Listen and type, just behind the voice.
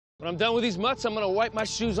When I'm done with these mutts, I'm gonna wipe my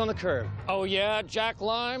shoes on the curb. Oh, yeah, Jack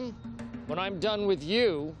Lime? When I'm done with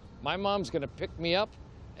you, my mom's gonna pick me up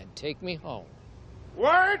and take me home.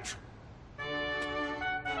 Wait!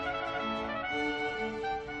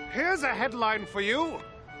 Here's a headline for you.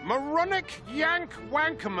 Moronic Yank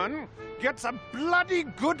Wankerman gets a bloody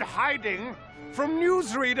good hiding from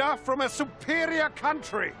newsreader from a superior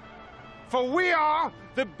country. For we are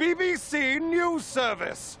the BBC News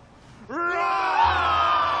Service.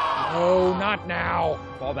 Oh, not now.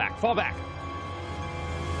 Fall back, fall back.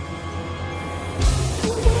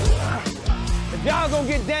 If y'all gonna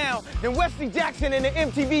get down, then Wesley Jackson and the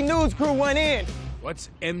MTV News crew went in. What's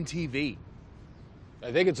MTV?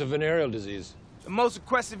 I think it's a venereal disease. The most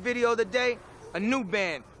requested video of the day, a new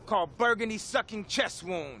band called Burgundy Sucking Chest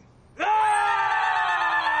Wound.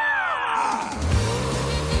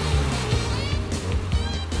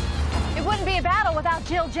 It wouldn't be a battle without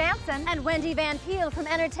Jill Jansen and Wendy Van Peel from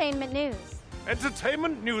Entertainment News.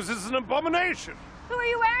 Entertainment news is an abomination. Who are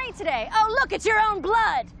you wearing today? Oh, look, it's your own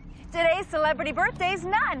blood. Today's celebrity birthdays,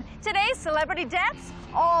 none. Today's celebrity deaths,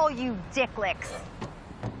 all you dicklicks.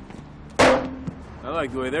 I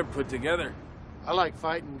like the way they're put together. I like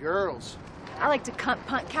fighting girls. I like to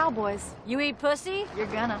punt cowboys. You eat pussy, you're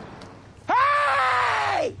gonna.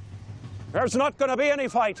 Hey! There's not going to be any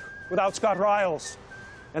fight without Scott Riles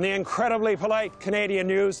and the incredibly polite Canadian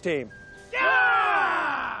news team.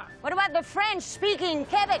 Yeah! What about the French-speaking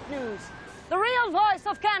Quebec news? The real voice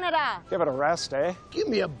of Canada. Give it a rest, eh? Give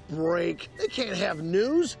me a break. They can't have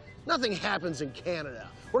news. Nothing happens in Canada.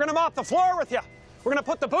 We're going to mop the floor with you. We're going to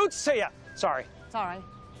put the boots to you. Sorry. It's all right.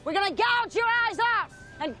 We're gonna gouge your eyes out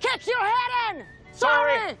and kick your head in.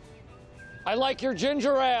 Sorry. I like your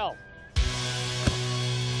ginger ale.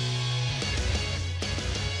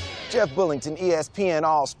 Jeff Bullington, ESPN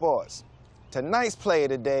All Sports. Tonight's play of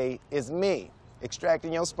the day is me,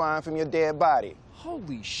 extracting your spine from your dead body.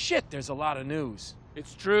 Holy shit, there's a lot of news.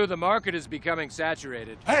 It's true, the market is becoming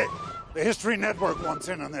saturated. Hey, the History Network wants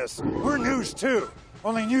in on this. We're news too,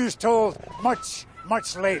 only news told much,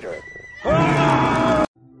 much later. Ah!